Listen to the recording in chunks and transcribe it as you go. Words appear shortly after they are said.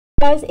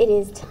Guys, it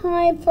is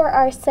time for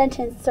our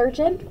sentence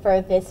surgeon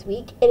for this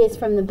week. It is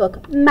from the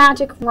book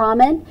Magic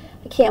Ramen.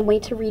 I can't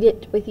wait to read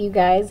it with you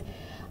guys.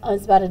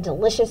 It's about a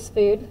delicious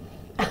food.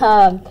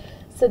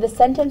 So the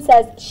sentence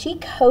says, she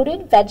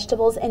coated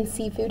vegetables and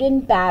seafood in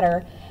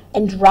batter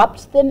and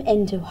dropped them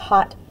into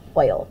hot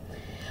oil.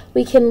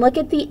 We can look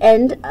at the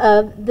end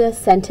of the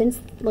sentence,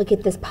 look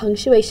at this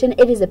punctuation.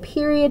 It is a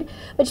period,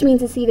 which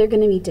means it's either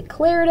going to be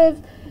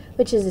declarative,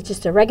 which is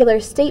just a regular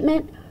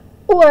statement,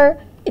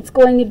 or it's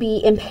going to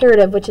be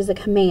imperative, which is a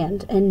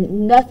command.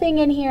 And nothing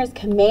in here is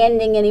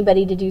commanding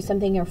anybody to do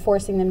something or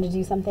forcing them to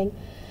do something.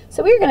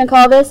 So we're going to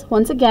call this,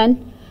 once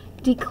again,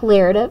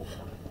 declarative.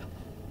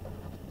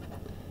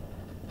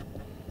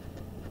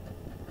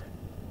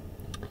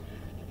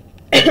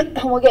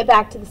 We'll get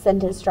back to the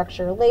sentence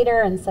structure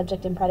later and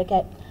subject and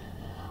predicate.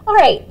 All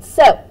right,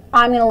 so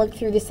I'm going to look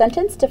through the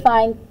sentence to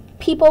find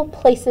people,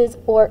 places,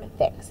 or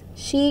things.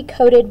 She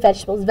coated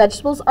vegetables.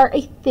 Vegetables are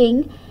a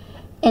thing,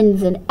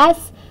 ends in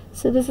S.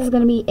 So this is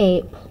going to be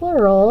a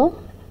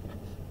plural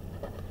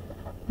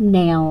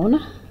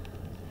noun.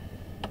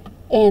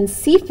 And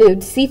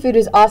seafood. Seafood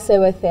is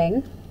also a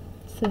thing.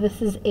 So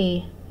this is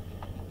a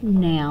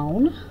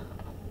noun.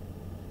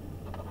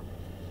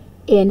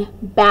 In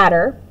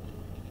batter.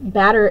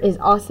 Batter is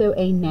also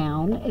a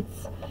noun.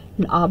 It's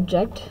an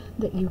object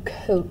that you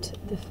coat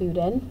the food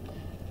in.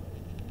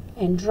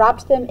 And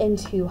dropped them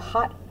into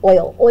hot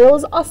oil. Oil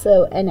is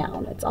also a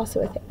noun. It's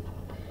also a thing.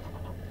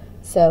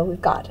 So we've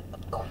got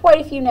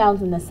quite a few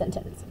nouns in this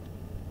sentence.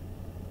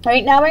 All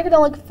right, now we're going to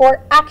look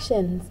for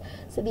actions.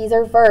 So these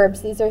are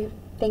verbs. These are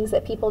things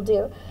that people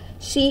do.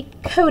 She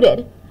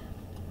coated.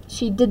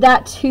 She did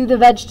that to the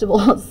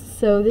vegetables.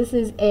 So this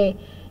is it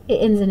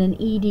ends in an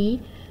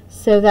ed.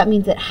 So that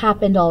means it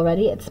happened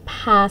already. It's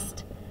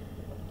past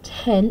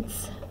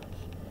tense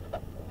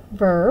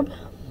verb.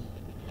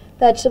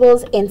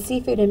 Vegetables and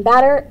seafood in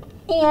batter,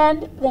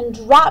 and then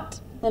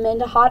dropped them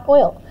into hot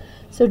oil.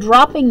 So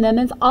dropping them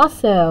is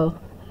also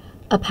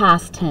a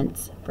past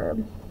tense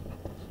verb.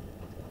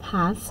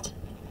 Past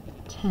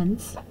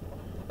tense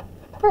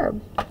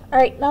verb. All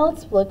right, now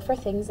let's look for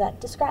things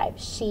that describe.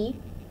 She,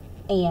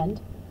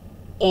 and,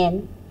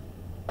 in,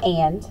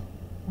 and,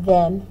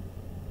 them,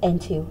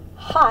 into,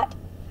 hot.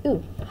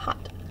 Ooh,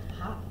 hot.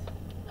 Hot.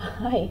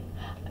 Hi.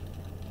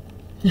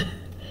 All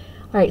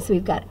right, so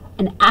we've got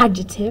an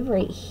adjective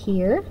right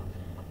here.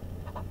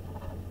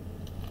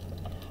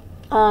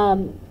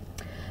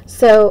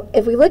 So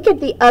if we look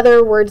at the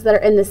other words that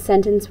are in this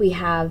sentence, we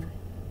have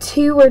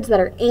two words that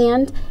are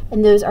and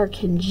those are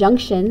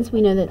conjunctions.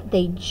 We know that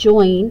they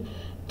join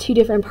two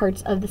different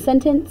parts of the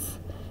sentence.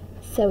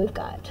 So we've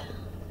got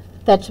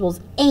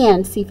vegetables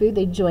and seafood.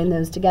 They join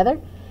those together.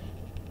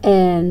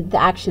 And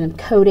the action of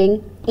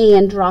coating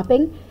and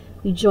dropping,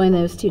 we join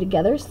those two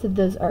together. So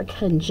those are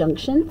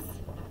conjunctions.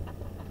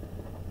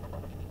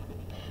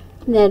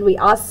 And then we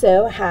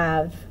also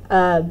have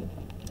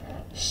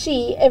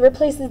she. It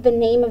replaces the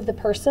name of the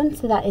person,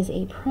 so that is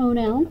a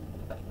pronoun.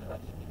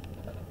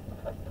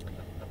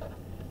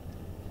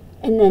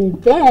 And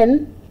then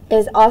them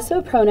is also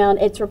a pronoun.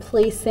 It's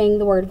replacing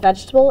the word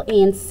vegetable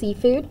and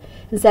seafood.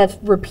 Instead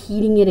of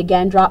repeating it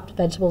again, dropped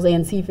vegetables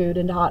and seafood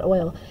into hot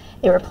oil,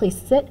 it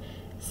replaces it.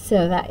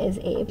 So that is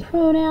a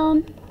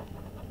pronoun.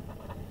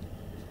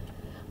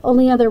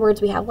 Only other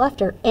words we have left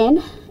are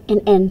in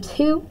and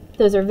n2.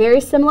 Those are very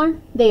similar.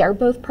 They are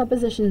both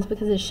prepositions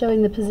because it's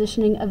showing the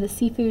positioning of the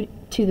seafood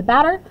to the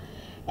batter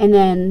and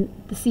then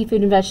the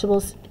seafood and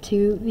vegetables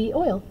to the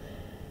oil.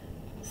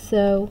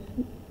 So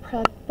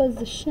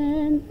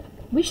preposition.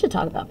 We should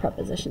talk about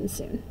prepositions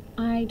soon.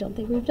 I don't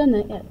think we've done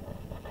that yet.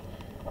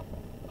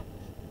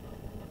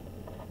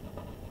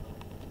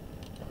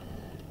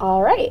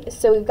 All right,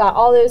 so we've got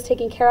all those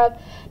taken care of.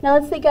 Now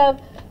let's think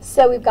of,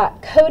 so we've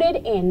got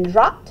coated and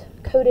dropped.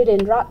 Coated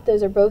and dropped,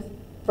 those are both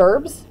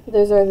verbs.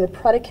 Those are the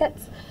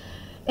predicates.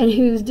 And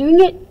who's doing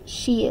it?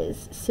 She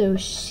is. So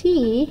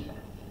she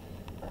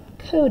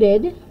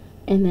coated,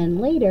 and then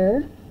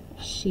later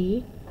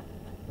she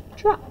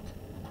dropped.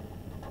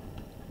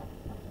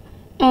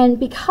 And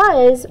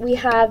because we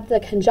have the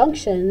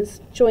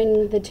conjunctions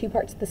joining the two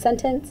parts of the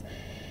sentence,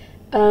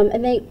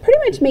 and they pretty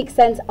much make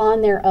sense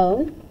on their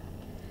own,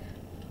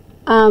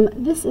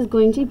 this is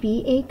going to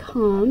be a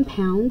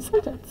compound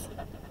sentence.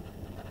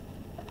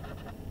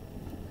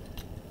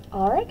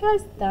 All right,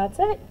 guys, that's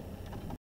it.